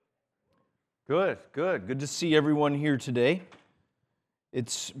Good, good. Good to see everyone here today.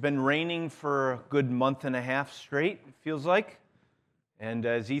 It's been raining for a good month and a half straight, it feels like. And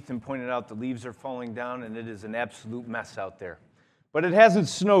as Ethan pointed out, the leaves are falling down and it is an absolute mess out there. But it hasn't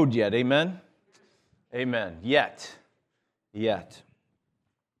snowed yet, amen? Amen. Yet.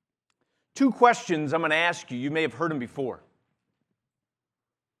 Two questions I'm going to ask you. You may have heard them before.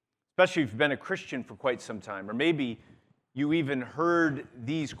 Especially if you've been a Christian for quite some time. Or maybe you even heard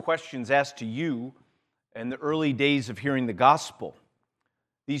these questions asked to you in the early days of hearing the gospel.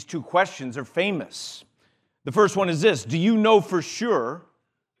 These two questions are famous. The first one is this: do you know for sure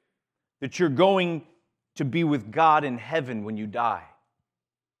that you're going to be with God in heaven when you die?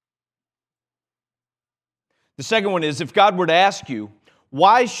 The second one is, if God were to ask you,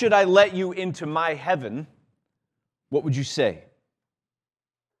 why should I let you into my heaven? What would you say?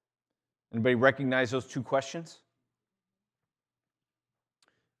 Anybody recognize those two questions?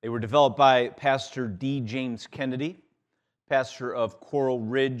 They were developed by Pastor D. James Kennedy, pastor of Coral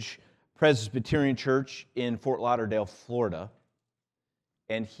Ridge Presbyterian Church in Fort Lauderdale, Florida.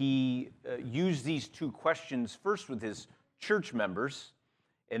 And he used these two questions first with his church members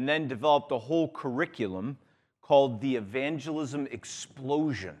and then developed a whole curriculum called the Evangelism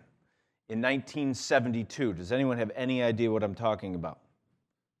Explosion in 1972. Does anyone have any idea what I'm talking about?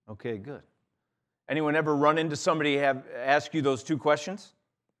 Okay, good. Anyone ever run into somebody ask you those two questions?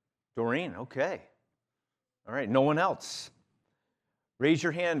 Doreen, okay. All right, no one else. Raise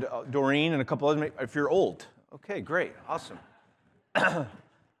your hand, Doreen, and a couple others, if you're old. Okay, great, awesome.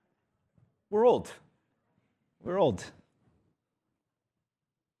 We're old.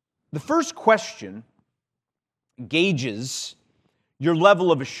 The first question gauges your level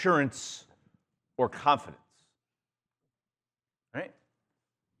of assurance or confidence. Right?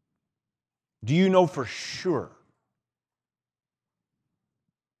 Do you know for sure?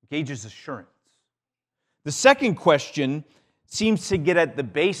 Gauges assurance. The second question seems to get at the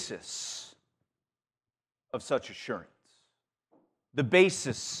basis of such assurance, the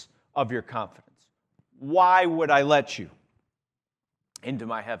basis of your confidence. Why would I let you into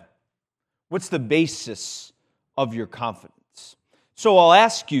my heaven? What's the basis of your confidence? So I'll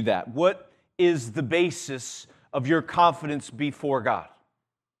ask you that. What is the basis of your confidence before God?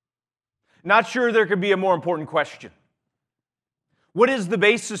 Not sure there could be a more important question. What is the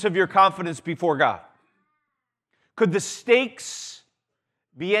basis of your confidence before God? Could the stakes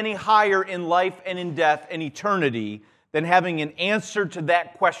be any higher in life and in death and eternity than having an answer to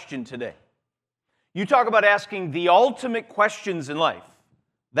that question today? You talk about asking the ultimate questions in life.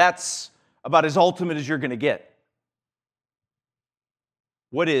 That's about as ultimate as you're going to get.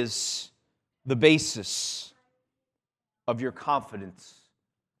 What is the basis of your confidence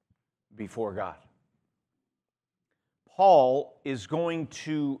before God? Paul is going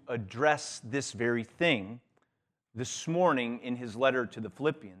to address this very thing this morning in his letter to the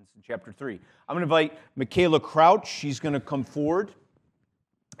Philippians in chapter 3. I'm going to invite Michaela Crouch. She's going to come forward,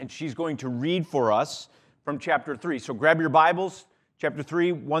 and she's going to read for us from chapter 3. So grab your Bibles, chapter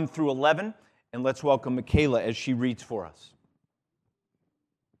 3, 1 through 11, and let's welcome Michaela as she reads for us.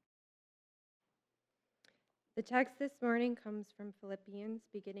 The text this morning comes from Philippians,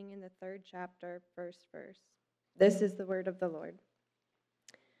 beginning in the 3rd chapter, first verse. This is the word of the Lord.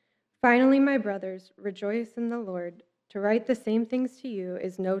 Finally, my brothers, rejoice in the Lord. To write the same things to you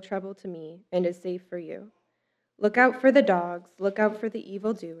is no trouble to me and is safe for you. Look out for the dogs, look out for the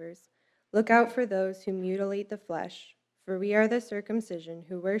evildoers, look out for those who mutilate the flesh, for we are the circumcision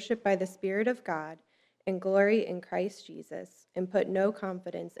who worship by the Spirit of God and glory in Christ Jesus and put no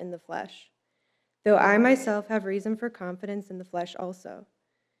confidence in the flesh. Though I myself have reason for confidence in the flesh also.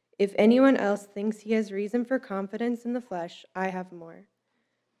 If anyone else thinks he has reason for confidence in the flesh, I have more.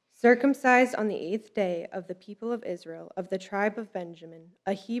 Circumcised on the 8th day of the people of Israel, of the tribe of Benjamin,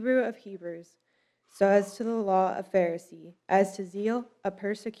 a Hebrew of Hebrews, so as to the law a Pharisee, as to zeal a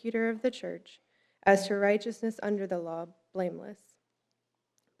persecutor of the church, as to righteousness under the law blameless.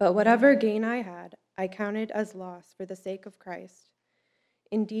 But whatever gain I had, I counted as loss for the sake of Christ.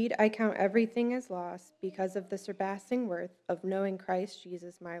 Indeed, I count everything as loss because of the surpassing worth of knowing Christ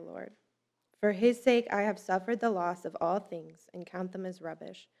Jesus my Lord. For his sake I have suffered the loss of all things and count them as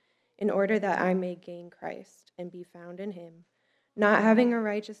rubbish, in order that I may gain Christ and be found in him, not having a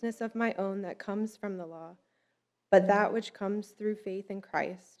righteousness of my own that comes from the law, but that which comes through faith in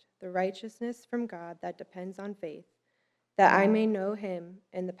Christ, the righteousness from God that depends on faith, that I may know him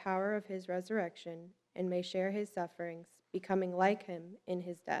and the power of his resurrection, and may share his sufferings, becoming like him in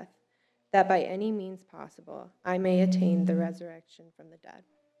his death, that by any means possible I may attain the resurrection from the dead.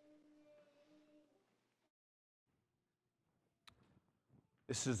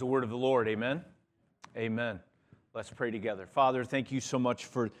 This is the word of the Lord. Amen? Amen. Let's pray together. Father, thank you so much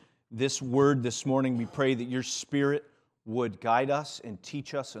for this word this morning. We pray that your Spirit would guide us and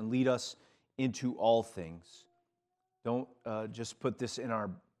teach us and lead us into all things. Don't just put this in our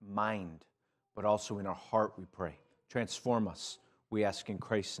mind, but also in our heart, we pray. Transform us, we ask in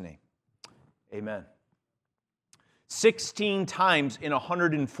Christ's name. Amen. 16 times in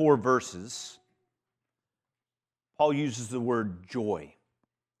 104 verses, Paul uses the word joy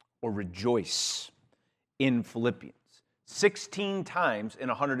or rejoice in Philippians. 16 times in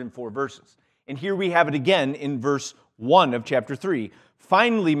 104 verses. And here we have it again in verse 1 of chapter 3.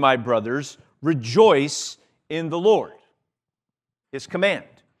 Finally, my brothers, rejoice in the Lord. His command.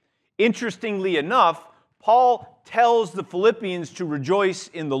 Interestingly enough, Paul tells the Philippians to rejoice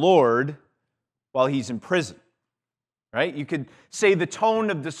in the Lord while he's in prison. Right? You could say the tone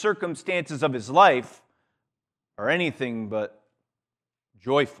of the circumstances of his life are anything but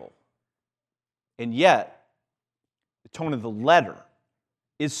joyful. And yet, the tone of the letter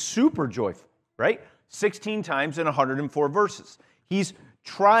is super joyful, right? 16 times in 104 verses. He's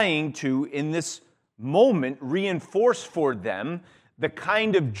trying to, in this moment, reinforce for them the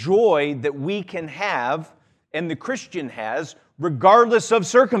kind of joy that we can have and the Christian has regardless of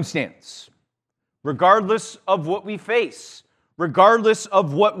circumstance, regardless of what we face, regardless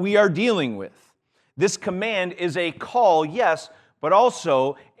of what we are dealing with. This command is a call, yes, but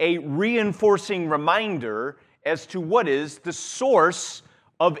also a reinforcing reminder as to what is the source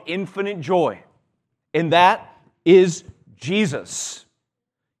of infinite joy. And that is Jesus.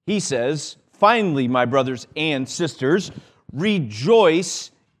 He says, finally, my brothers and sisters, rejoice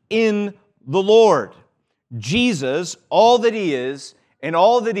in the Lord. Jesus, all that he is and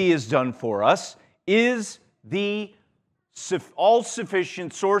all that he has done for us, is the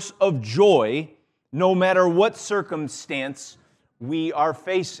all-sufficient source of joy no matter what circumstance we are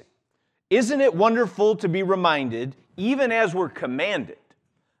facing. Isn't it wonderful to be reminded, even as we're commanded,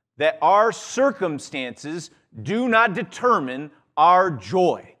 that our circumstances do not determine our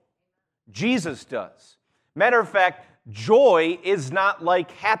joy? Jesus does. Matter of fact, joy is not like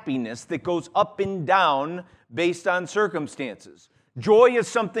happiness that goes up and down based on circumstances. Joy is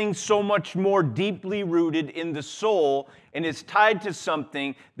something so much more deeply rooted in the soul and is tied to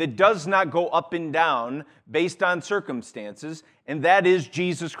something that does not go up and down based on circumstances, and that is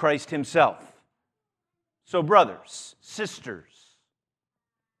Jesus Christ himself. So, brothers, sisters,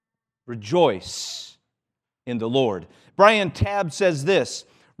 rejoice in the Lord. Brian Tabb says this,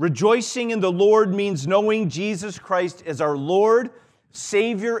 rejoicing in the Lord means knowing Jesus Christ as our Lord,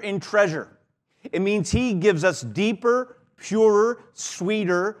 Savior, and treasure. It means he gives us deeper, purer,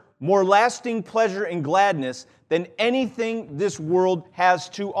 sweeter, more lasting pleasure and gladness than anything this world has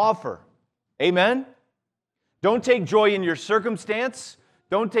to offer. Amen? Don't take joy in your circumstance.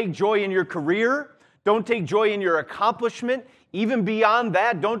 Don't take joy in your career. Don't take joy in your accomplishment. Even beyond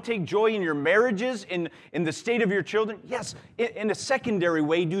that, don't take joy in your marriages, in the state of your children. Yes, in a secondary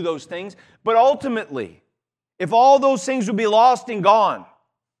way, do those things. But ultimately, if all those things would be lost and gone,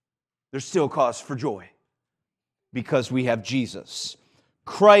 there's still cause for joy because we have Jesus.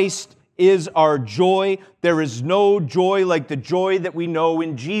 Christ is our joy. There is no joy like the joy that we know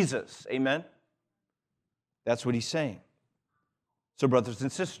in Jesus. Amen? That's what he's saying. So, brothers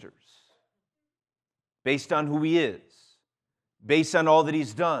and sisters, based on who he is, based on all that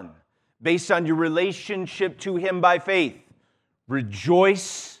he's done, based on your relationship to him by faith,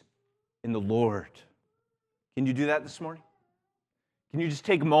 rejoice in the Lord. Can you do that this morning? Can you just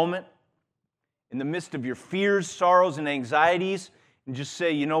take a moment in the midst of your fears, sorrows, and anxieties and just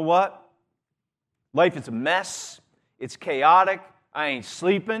say, you know what? Life is a mess. It's chaotic. I ain't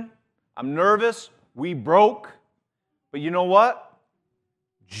sleeping. I'm nervous. We broke. But you know what?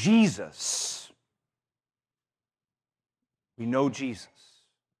 Jesus. We know Jesus.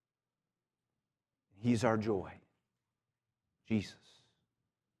 He's our joy. Jesus.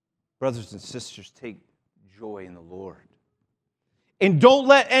 Brothers and sisters, take joy in the Lord. And don't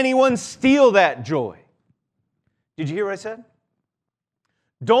let anyone steal that joy. Did you hear what I said?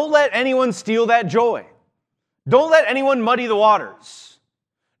 Don't let anyone steal that joy. Don't let anyone muddy the waters.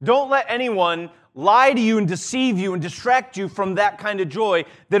 Don't let anyone lie to you and deceive you and distract you from that kind of joy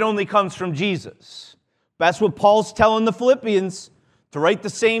that only comes from Jesus. That's what Paul's telling the Philippians. To write the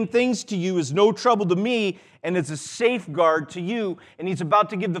same things to you is no trouble to me, and it's a safeguard to you. And he's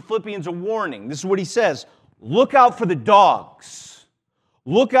about to give the Philippians a warning. This is what he says. Look out for the dogs.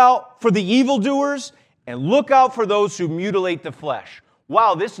 Look out for the evildoers, and look out for those who mutilate the flesh.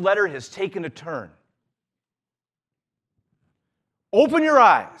 Wow, this letter has taken a turn. Open your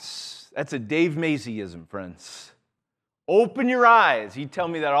eyes. That's a Dave Macyism, friends. Open your eyes. He'd tell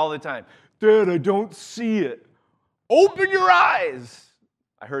me that all the time. Dad, I don't see it. Open your eyes.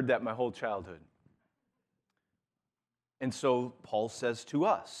 I heard that my whole childhood. And so Paul says to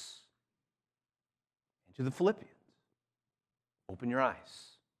us, and to the Philippians, open your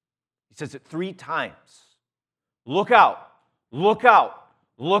eyes. He says it 3 times. Look out, look out,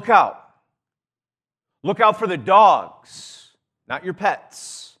 look out. Look out for the dogs, not your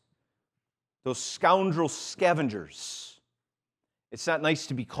pets. Those scoundrel scavengers. It's not nice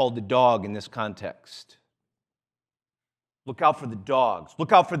to be called a dog in this context. Look out for the dogs.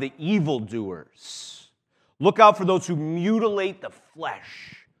 Look out for the evildoers. Look out for those who mutilate the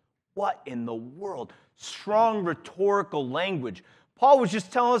flesh. What in the world? Strong rhetorical language. Paul was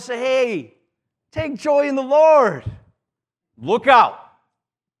just telling us, hey, take joy in the Lord. Look out.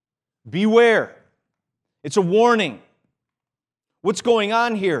 Beware. It's a warning. What's going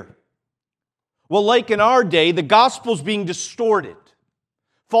on here? Well, like in our day, the gospel's being distorted.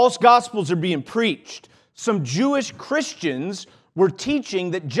 False gospels are being preached. Some Jewish Christians were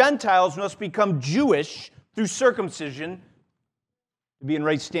teaching that Gentiles must become Jewish through circumcision to be in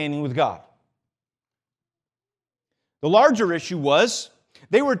right standing with God. The larger issue was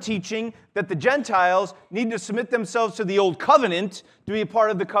they were teaching that the Gentiles need to submit themselves to the old covenant to be a part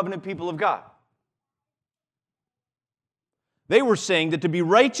of the covenant people of God. They were saying that to be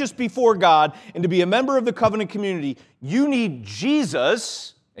righteous before God and to be a member of the covenant community, you need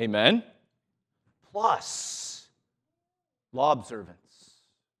Jesus, amen, plus law observance.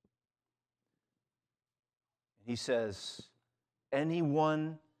 He says,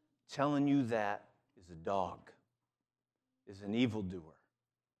 anyone telling you that is a dog, is an evildoer,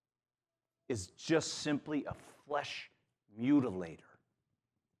 is just simply a flesh mutilator.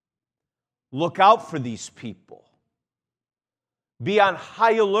 Look out for these people. Be on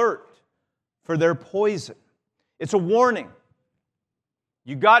high alert for their poison. It's a warning.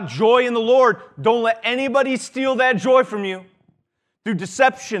 You got joy in the Lord. Don't let anybody steal that joy from you through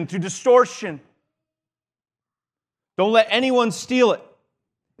deception, through distortion. Don't let anyone steal it.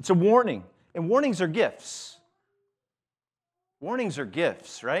 It's a warning. And warnings are gifts. Warnings are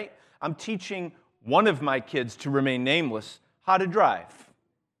gifts, right? I'm teaching one of my kids, to remain nameless, how to drive.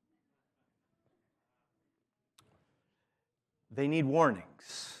 They need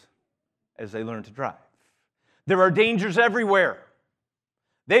warnings as they learn to drive. There are dangers everywhere.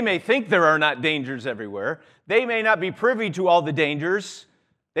 They may think there are not dangers everywhere. They may not be privy to all the dangers.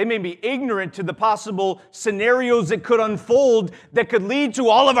 They may be ignorant to the possible scenarios that could unfold that could lead to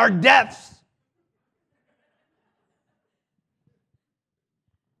all of our deaths.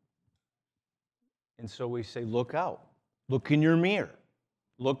 And so we say, look out. Look in your mirror.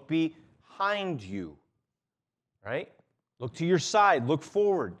 Look behind you. Right? Look to your side. Look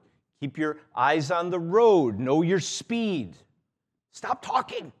forward. Keep your eyes on the road. Know your speed. Stop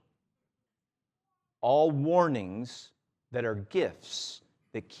talking. All warnings that are gifts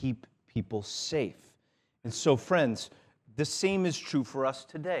that keep people safe. And so, friends, the same is true for us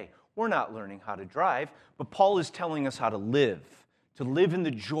today. We're not learning how to drive, but Paul is telling us how to live in the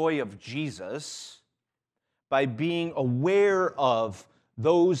joy of Jesus by being aware of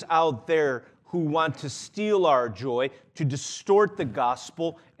those out there who want to steal our joy, to distort the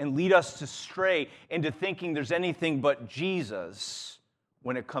gospel, and lead us to stray into thinking there's anything but Jesus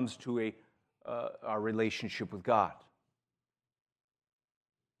when it comes to our relationship with God.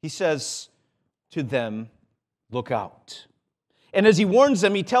 He says to them, look out. And as he warns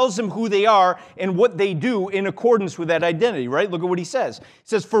them, he tells them who they are and what they do in accordance with that identity, right? Look at what he says. He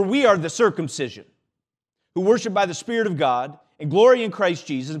says, for we are the circumcision, who worship by the Spirit of God, and glory in Christ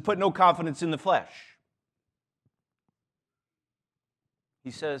Jesus, and put no confidence in the flesh.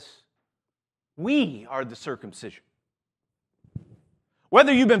 He says, we are the circumcision.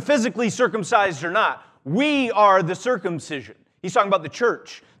 Whether you've been physically circumcised or not, we are the circumcision. He's talking about the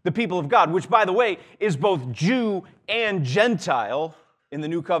church, the people of God, which, by the way, is both Jew and Gentile in the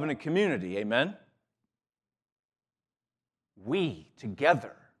New Covenant community. Amen? We,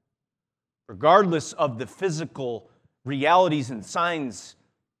 together, regardless of the physical realities and signs,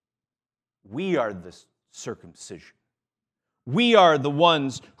 we are the circumcision. We are the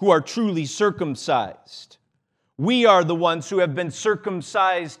ones who are truly circumcised. We are the ones who have been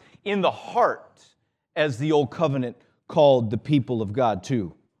circumcised in the heart, as the Old Covenant called the people of God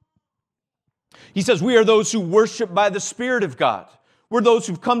too. He says, we are those who worship by the Spirit of God. We're those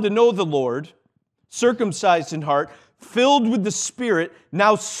who've come to know the Lord, circumcised in heart, filled with the Spirit,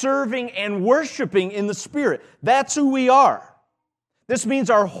 now serving and worshiping in the Spirit. That's who we are. This means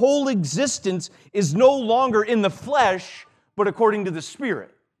our whole existence is no longer in the flesh, but according to the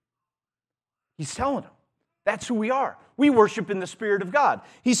Spirit. He's telling them, that's who we are. We worship in the Spirit of God.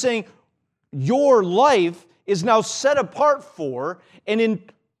 He's saying your life is now set apart for and in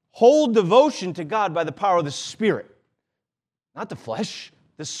whole devotion to God by the power of the Spirit. Not the flesh,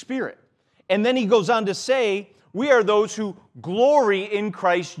 the Spirit. And then he goes on to say, we are those who glory in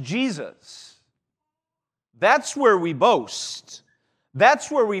Christ Jesus. That's where we boast.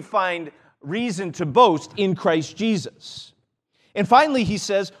 That's where we find reason to boast, in Christ Jesus. And finally, he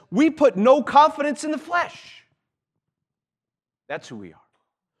says, we put no confidence in the flesh. That's who we are.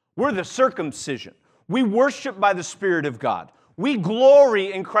 We're the circumcision. We worship by the Spirit of God. We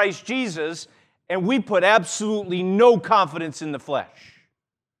glory in Christ Jesus, and we put absolutely no confidence in the flesh.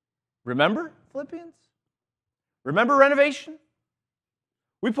 Remember Philippians? Remember renovation?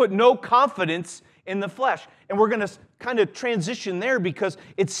 We put no confidence in the flesh. And we're going to kind of transition there because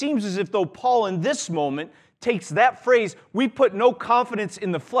it seems as if though Paul in this moment takes that phrase, we put no confidence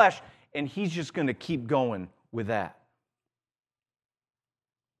in the flesh, and he's just going to keep going with that.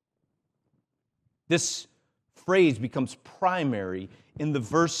 This phrase becomes primary in the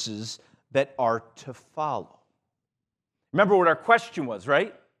verses that are to follow. Remember what our question was,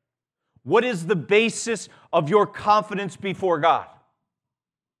 right? What is the basis of your confidence before God?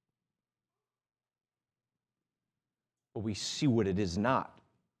 But we see what it is not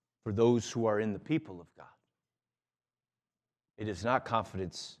for those who are in the people of God. It is not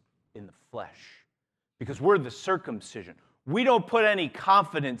confidence in the flesh, because we're the circumcision. We don't put any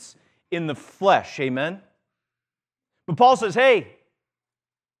confidence in the flesh, amen? But Paul says, hey,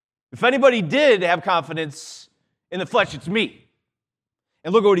 if anybody did have confidence in the flesh, it's me.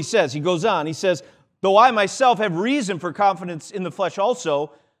 And look at what he says. He goes on. He says, though I myself have reason for confidence in the flesh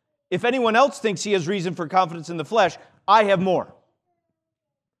also, if anyone else thinks he has reason for confidence in the flesh, I have more.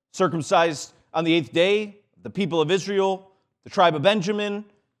 Circumcised on the 8th day, the people of Israel, the tribe of Benjamin,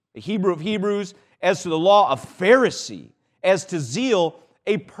 the Hebrew of Hebrews, as to the law, a Pharisee, as to zeal,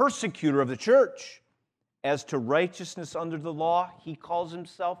 a persecutor of the church, as to righteousness under the law, he calls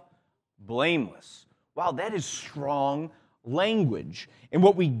himself blameless. Wow, that is strong language. And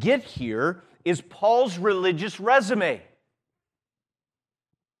what we get here is Paul's religious resume. That's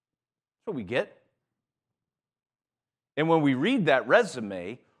what we get. And when we read that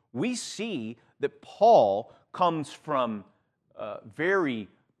resume, we see that Paul comes from a very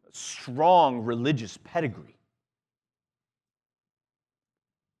strong religious pedigree.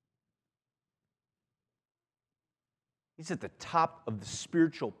 He's at the top of the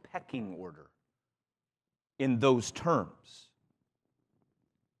spiritual pecking order in those terms.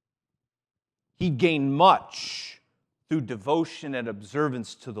 He gained much through devotion and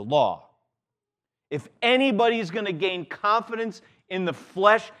observance to the law. If anybody's going to gain confidence in the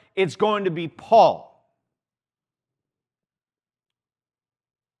flesh, it's going to be Paul.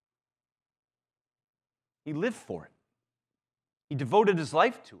 He lived for it. He devoted his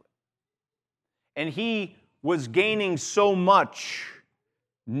life to it. And he was gaining so much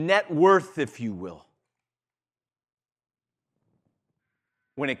net worth, if you will,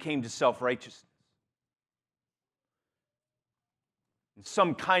 when it came to self-righteousness. And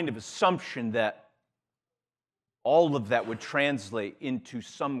some kind of assumption that all of that would translate into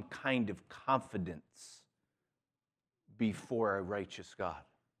some kind of confidence before a righteous God.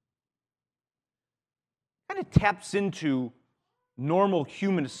 Kind of taps into normal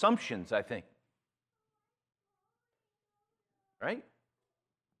human assumptions, I think. Right?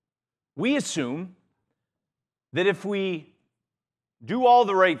 We assume that if we do all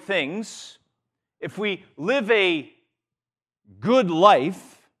the right things, if we live a good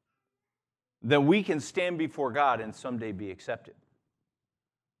life, then we can stand before God and someday be accepted.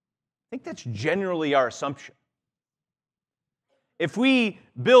 I think that's generally our assumption. If we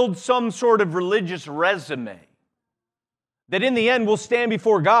build some sort of religious resume, that in the end we'll stand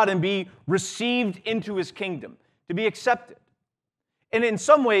before God and be received into His kingdom, to be accepted. And in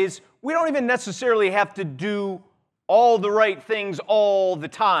some ways, we don't even necessarily have to do all the right things all the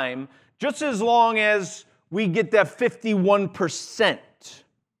time, just as long as we get that 51%. If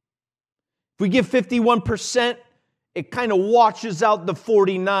we give 51%, it kind of washes out the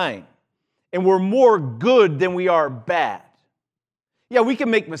 49%. And we're more good than we are bad. Yeah, we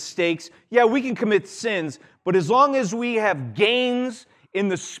can make mistakes. Yeah, we can commit sins. But as long as we have gains in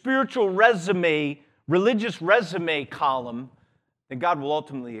the spiritual resume, religious resume column, then God will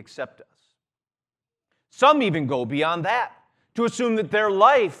ultimately accept us. Some even go beyond that to assume that their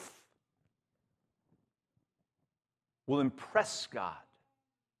life will impress God.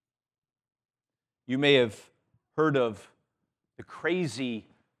 You may have heard of the crazy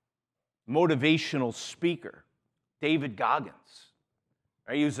motivational speaker, David Goggins.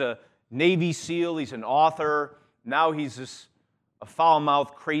 He was a Navy SEAL. He's an author. Now he's a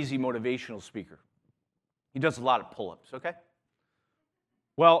foul-mouthed, crazy motivational speaker. He does a lot of pull-ups, okay?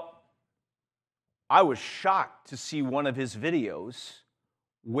 Well, I was shocked to see one of his videos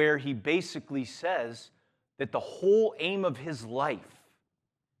where he basically says that the whole aim of his life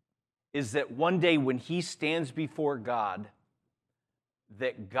is that one day when he stands before God,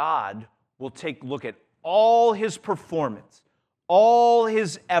 that God will take a look at all his performance, all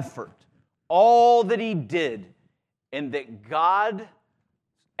his effort, all that he did, and that God's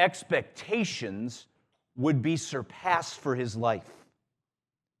expectations would be surpassed for his life.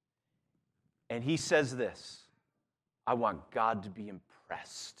 And he says this, I want God to be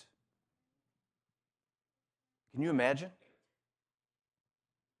impressed. Can you imagine?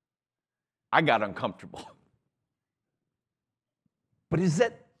 I got uncomfortable. But is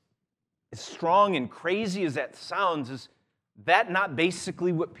that, as strong and crazy as that sounds, is that not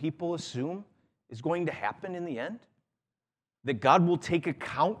basically what people assume is going to happen in the end? That God will take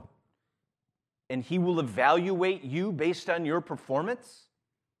account and he will evaluate you based on your performance?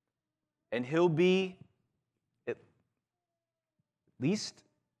 And he'll be at least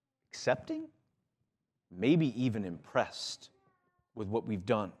accepting, maybe even impressed with what we've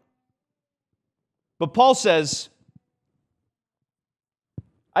done. But Paul says,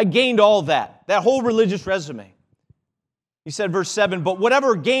 I gained all that whole religious resume. He said, verse 7, but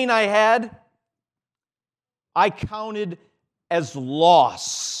whatever gain I had, I counted as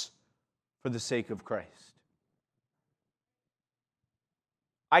loss for the sake of Christ.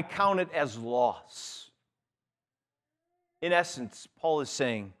 I count it as loss. In essence, Paul is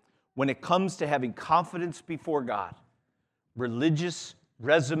saying, when it comes to having confidence before God, religious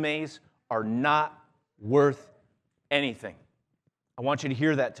resumes are not worth anything. I want you to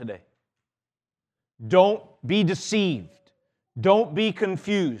hear that today. Don't be deceived. Don't be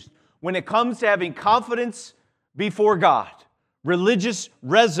confused. When it comes to having confidence before God, religious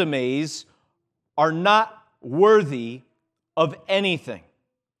resumes are not worthy of anything.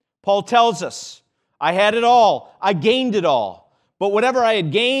 Paul tells us, I had it all, I gained it all. But whatever I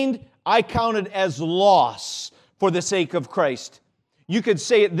had gained, I counted as loss for the sake of Christ. You could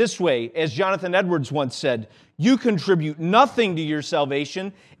say it this way, as Jonathan Edwards once said, you contribute nothing to your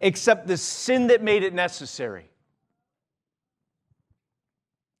salvation except the sin that made it necessary.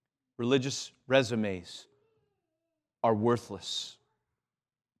 Religious resumes are worthless.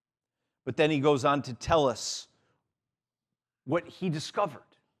 But then he goes on to tell us what he discovered.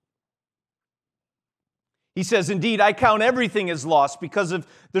 He says, indeed, I count everything as loss because of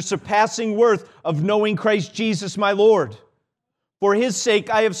the surpassing worth of knowing Christ Jesus my Lord. For his sake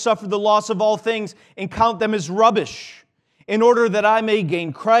I have suffered the loss of all things and count them as rubbish, in order that I may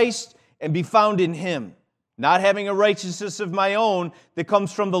gain Christ and be found in him, not having a righteousness of my own that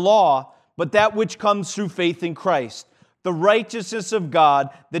comes from the law, but that which comes through faith in Christ, the righteousness of God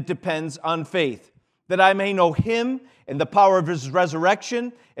that depends on faith, that I may know him and the power of his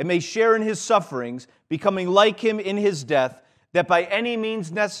resurrection, and may share in his sufferings, becoming like him in his death, that by any means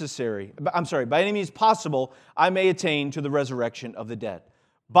possible, I may attain to the resurrection of the dead.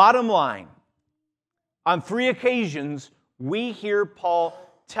 Bottom line, on 3 occasions, we hear Paul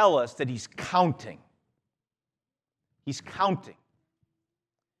tell us that he's counting. He's counting.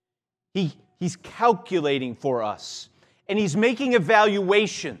 He's calculating for us. And he's making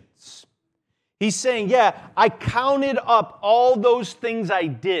evaluations. He's saying, yeah, I counted up all those things I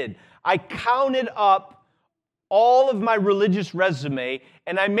did. I counted up all of my religious resume,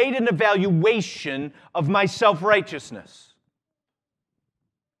 and I made an evaluation of my self-righteousness.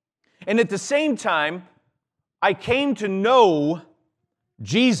 And at the same time, I came to know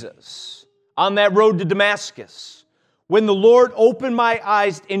Jesus on that road to Damascus, when the Lord opened my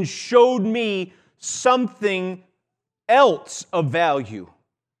eyes and showed me something else of value.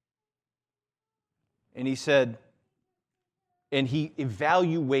 And he said, and he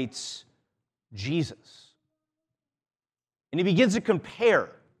evaluates Jesus. And he begins to compare.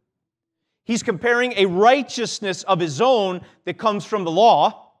 He's comparing a righteousness of his own that comes from the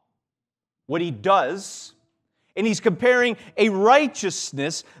law, what he does, and he's comparing a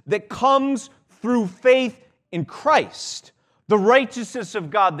righteousness that comes through faith in Christ, the righteousness of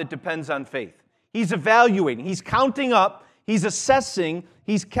God that depends on faith. He's evaluating, he's counting up, he's assessing,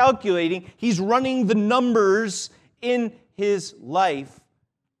 he's calculating, he's running the numbers in his life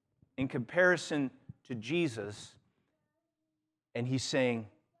in comparison to Jesus. And he's saying,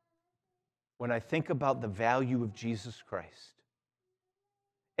 when I think about the value of Jesus Christ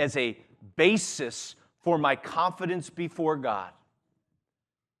as a basis for my confidence before God,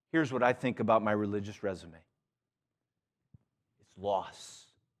 here's what I think about my religious resume. It's loss.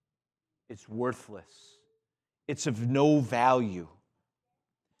 It's worthless. it's of no value.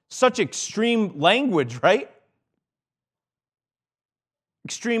 Such extreme language, right?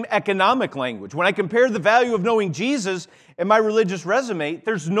 Extreme economic language. When I compare the value of knowing Jesus and my religious resume,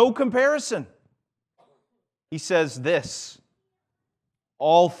 there's no comparison. He says this,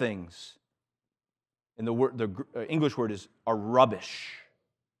 all things, and the English word are rubbish.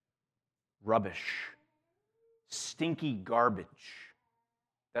 Rubbish. Stinky garbage.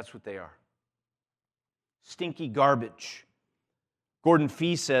 That's what they are. Stinky garbage. Gordon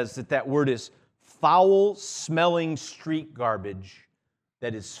Fee says that word is foul-smelling street garbage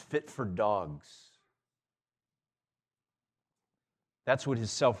that is fit for dogs. That's what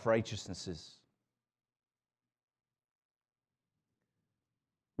his self-righteousness is.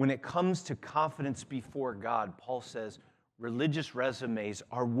 When it comes to confidence before God, Paul says religious resumes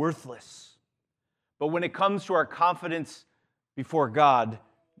are worthless. But when it comes to our confidence before God,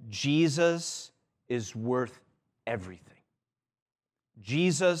 Jesus is worth everything.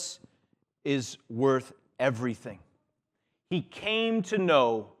 Jesus is worth everything. He came to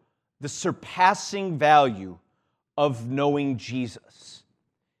know the surpassing value of knowing Jesus.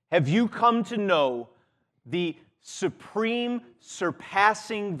 Have you come to know the supreme,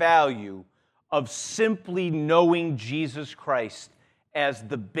 surpassing value of simply knowing Jesus Christ as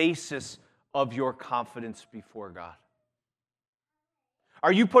the basis of your confidence before God?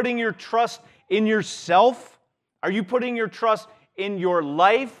 Are you putting your trust in yourself? Are you putting your trust in your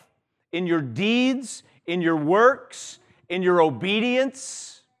life, in your deeds, in your works, in your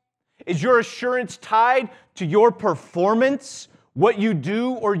obedience? Is your assurance tied to your performance, what you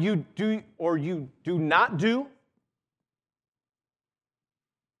do or you do not do?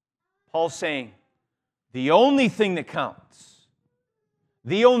 Paul's saying, the only thing that counts,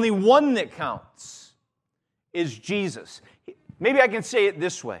 the only one that counts, is Jesus. Maybe I can say it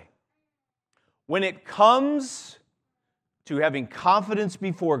this way. When it comes to having confidence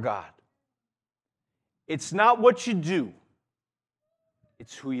before God, it's not what you do,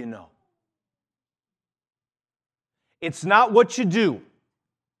 it's who you know. It's not what you do,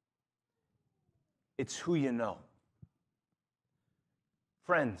 it's who you know.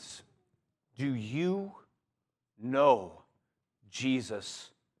 Friends, do you know Jesus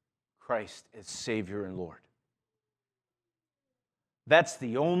Christ as Savior and Lord? That's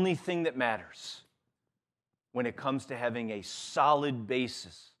the only thing that matters when it comes to having a solid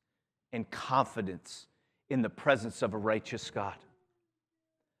basis and confidence in the presence of a righteous God.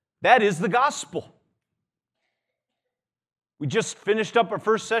 That is the gospel. We just finished up our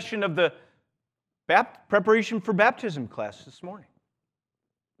first session of the preparation for baptism class this morning.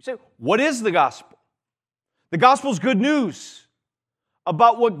 You say, what is the gospel? The gospel is good news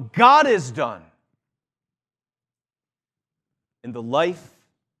about what God has done in the life,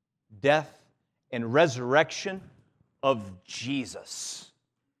 death, and resurrection of Jesus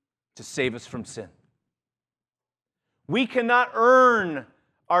to save us from sin. We cannot earn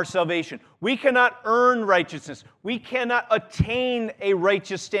our salvation. We cannot earn righteousness. We cannot attain a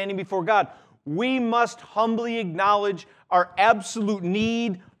righteous standing before God. We must humbly acknowledge our absolute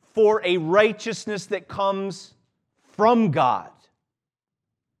need for a righteousness that comes from God.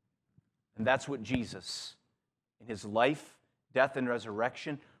 And that's what Jesus, in his life, death, and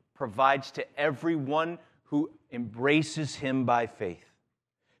resurrection, provides to everyone who embraces him by faith.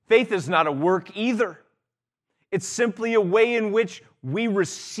 Faith is not a work either. It's simply a way in which we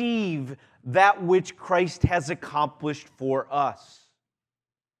receive that which Christ has accomplished for us.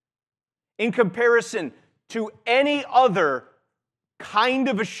 In comparison to any other kind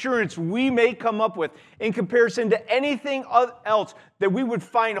of assurance we may come up with, in comparison to anything else that we would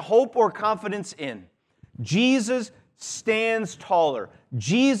find hope or confidence in, Jesus stands taller.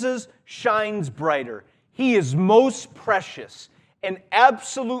 Jesus shines brighter. He is most precious and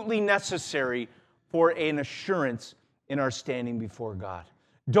absolutely necessary for an assurance in our standing before God.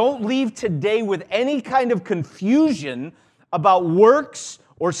 Don't leave today with any kind of confusion about works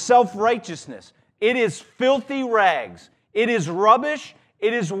or self-righteousness. It is filthy rags. It is rubbish.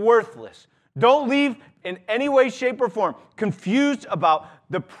 It is worthless. Don't leave in any way, shape, or form confused about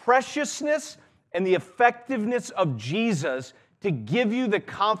the preciousness and the effectiveness of Jesus to give you the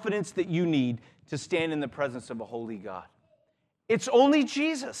confidence that you need to stand in the presence of a holy God. It's only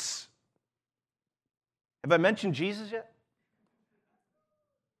Jesus. Have I mentioned Jesus yet?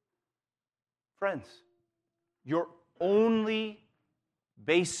 Friends, your only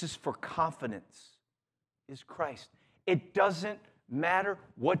basis for confidence is Christ. It doesn't matter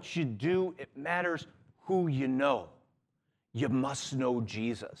what you do, it matters who you know. You must know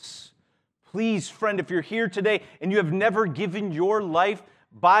Jesus. Please, friend, if you're here today and you have never given your life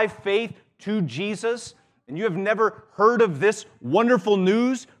by faith to Jesus, and you have never heard of this wonderful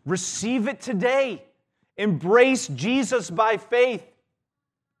news, receive it today. Embrace Jesus by faith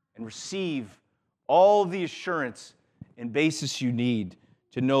and receive all the assurance and basis you need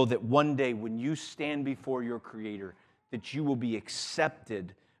to know that one day when you stand before your Creator, that you will be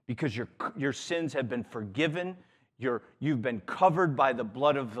accepted because your sins have been forgiven, you've been covered by the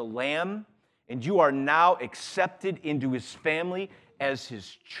blood of the Lamb, and you are now accepted into His family as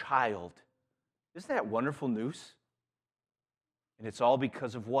His child. Isn't that wonderful news? And it's all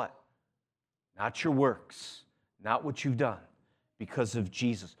because of what? Not your works, not what you've done, because of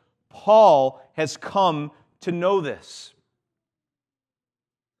Jesus. Paul has come to know this.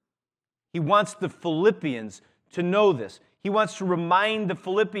 He wants the Philippians to know this. He wants to remind the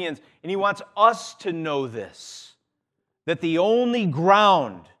Philippians, and he wants us to know this, that the only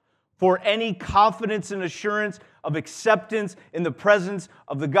ground for any confidence and assurance of acceptance in the presence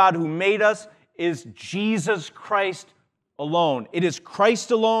of the God who made us is Jesus Christ alone. It is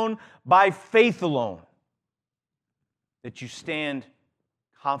Christ alone, by faith alone, that you stand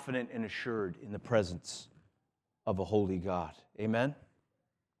confident and assured in the presence of a holy God. Amen?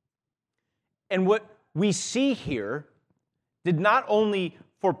 And what we see here did not only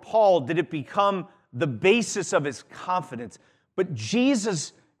for Paul did it become the basis of his confidence, but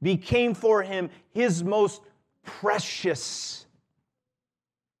Jesus became for him his most precious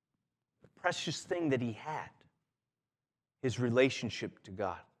thing that he had, his relationship to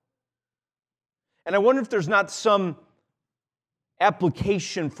God. And I wonder if there's not some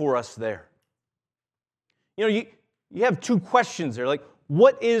application for us there. You know, you have two questions there, like,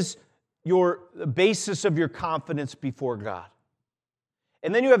 what is the basis of your confidence before God?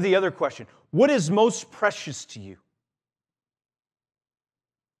 And then you have the other question, what is most precious to you?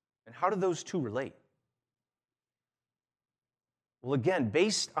 And how do those two relate? Well, again,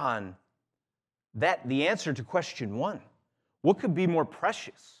 based on that, the answer to question one, what could be more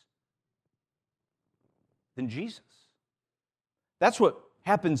precious than Jesus? That's what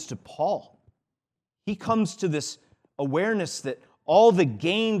happens to Paul. He comes to this awareness that all the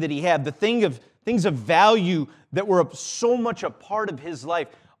gain that he had, the things of value that were so much a part of his life,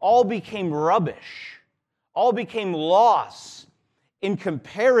 all became rubbish, all became loss in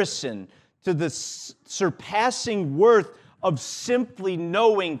comparison to the surpassing worth of simply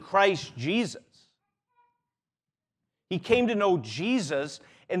knowing Christ Jesus. He came to know Jesus,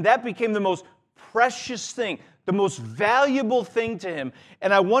 and that became the most precious thing, the most valuable thing to him.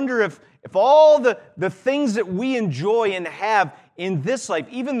 And I wonder if all the things that we enjoy and have in this life,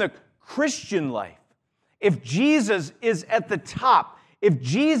 even the Christian life, if Jesus is at the top, if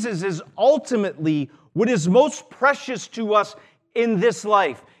Jesus is ultimately what is most precious to us in this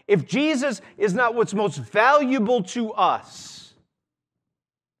life, if Jesus is not what's most valuable to us,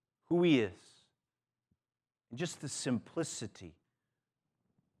 who He is, and just the simplicity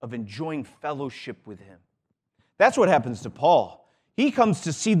of enjoying fellowship with Him. That's what happens to Paul. He comes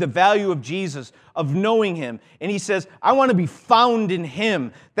to see the value of Jesus, of knowing Him, and he says, I want to be found in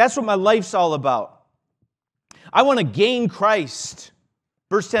Him. That's what my life's all about. I want to gain Christ.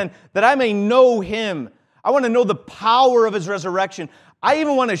 Verse 10, that I may know Him. I want to know the power of His resurrection. I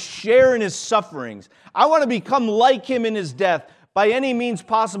even want to share in His sufferings. I want to become like Him in His death by any means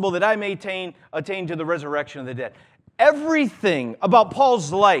possible that I may attain to the resurrection of the dead. Everything about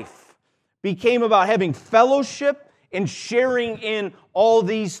Paul's life became about having fellowship and sharing in all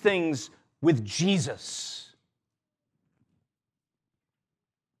these things with Jesus.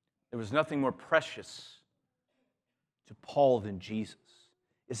 There was nothing more precious to Paul than Jesus.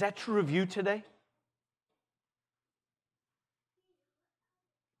 Is that true of you today?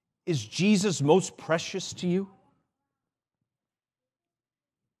 Is Jesus most precious to you?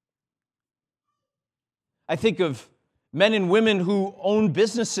 I think of men and women who own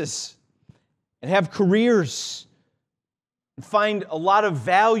businesses and have careers and find a lot of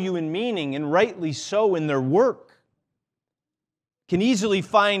value and meaning, and rightly so, in their work. Can easily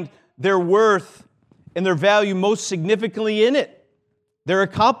find their worth and their value most significantly in it, their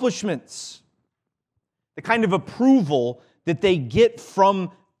accomplishments, the kind of approval that they get from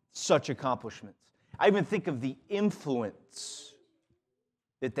such accomplishments. I even think of the influence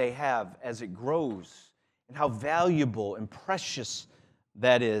that they have as it grows and how valuable and precious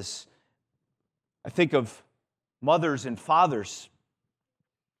that is. I think of mothers and fathers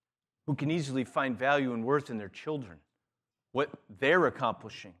who can easily find value and worth in their children, what they're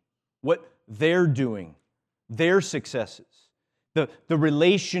accomplishing, what they're doing, their successes. The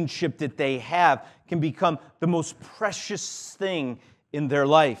relationship that they have can become the most precious thing in their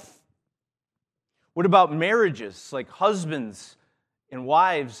life. What about marriages, like husbands and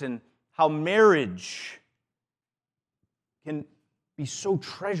wives, and how marriage can be so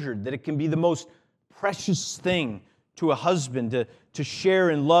treasured, that it can be the most precious thing to a husband to share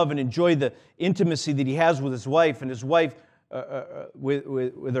and love and enjoy the intimacy that he has with his wife, and his wife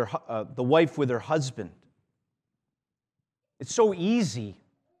with her the wife with her husband. It's so easy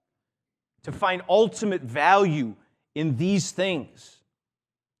to find ultimate value in these things.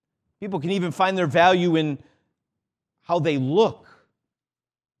 People can even find their value in how they look,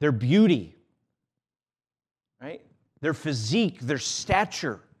 their beauty, right? Their physique, their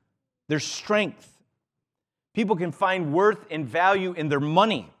stature, their strength. People can find worth and value in their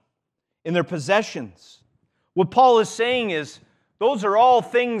money, in their possessions. What Paul is saying is, those are all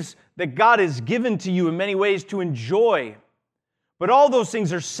things that God has given to you in many ways to enjoy. But all those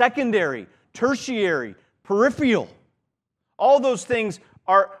things are secondary, tertiary, peripheral. All those things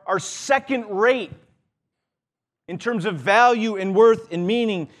are second rate in terms of value and worth and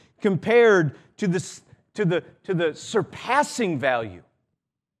meaning compared to the surpassing value,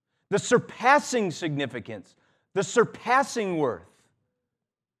 the surpassing significance, the surpassing worth.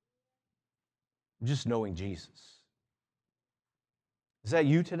 Just knowing Jesus. Is that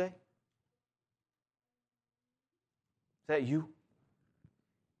you today? Is that you?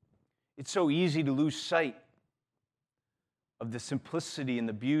 It's so easy to lose sight of the simplicity and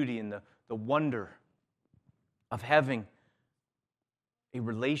the beauty and the wonder of having a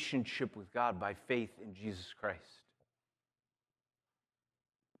relationship with God by faith in Jesus Christ.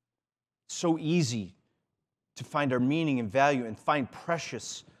 It's so easy to find our meaning and value and find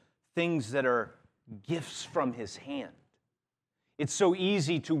precious things that are gifts from His hand. It's so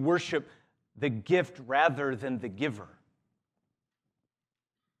easy to worship the gift rather than the giver.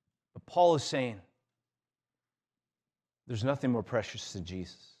 But Paul is saying, there's nothing more precious than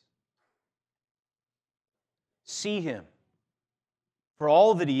Jesus. See Him for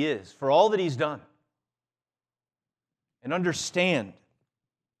all that He is, for all that He's done. And understand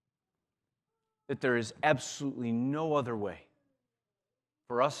that there is absolutely no other way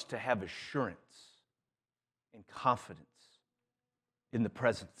for us to have assurance and confidence in the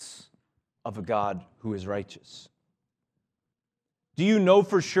presence of a God who is righteous. Do you know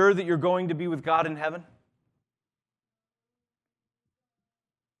for sure that you're going to be with God in heaven?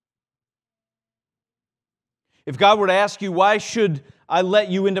 If God were to ask you, why should I let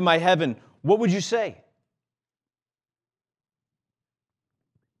you into my heaven? What would you say?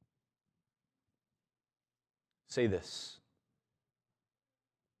 Say this: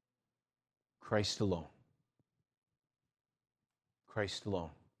 Christ alone. Christ alone.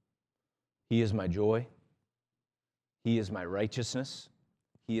 He is my joy. He is my righteousness.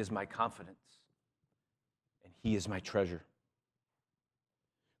 He is my confidence. And He is my treasure.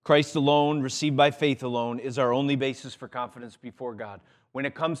 Christ alone, received by faith alone, is our only basis for confidence before God. When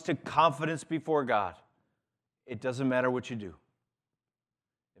it comes to confidence before God, it doesn't matter what you do.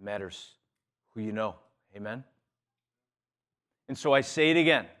 It matters who you know. Amen? And so I say it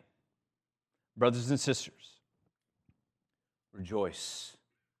again. Brothers and sisters, rejoice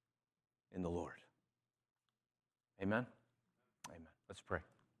in the Lord. Amen? Amen. Let's pray.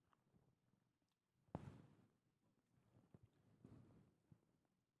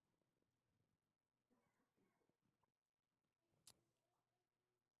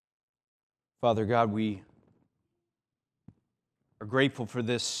 Father God, we are grateful for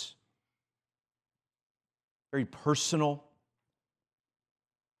this very personal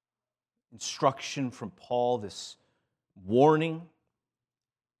instruction from Paul, this warning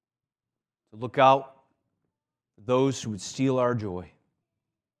to look out for those who would steal our joy.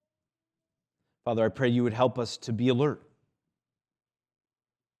 Father, I pray you would help us to be alert.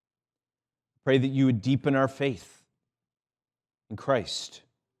 Pray that you would deepen our faith in Christ,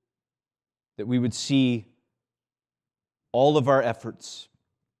 that we would see all of our efforts,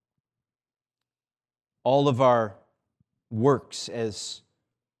 all of our works as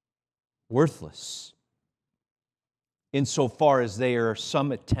worthless, insofar as they are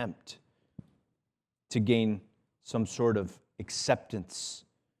some attempt to gain some sort of acceptance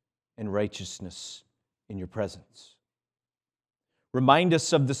and righteousness in your presence. Remind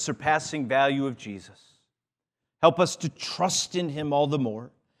us of the surpassing value of Jesus. Help us to trust in Him all the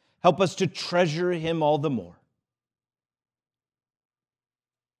more. Help us to treasure Him all the more.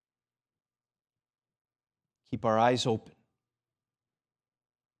 Keep our eyes open.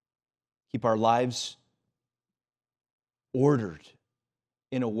 Keep our lives ordered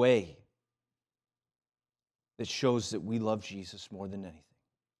in a way that shows that we love Jesus more than anything.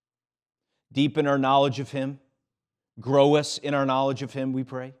 Deepen our knowledge of Him. Grow us in our knowledge of Him, we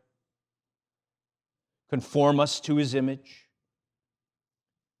pray. Conform us to His image.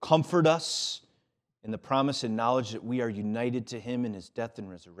 Comfort us in the promise and knowledge that we are united to Him in His death and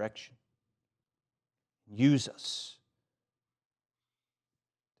resurrection. Use us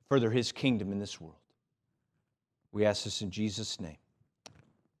to further His kingdom in this world. We ask this in Jesus' name.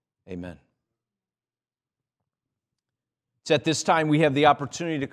 Amen. It's at this time we have the opportunity to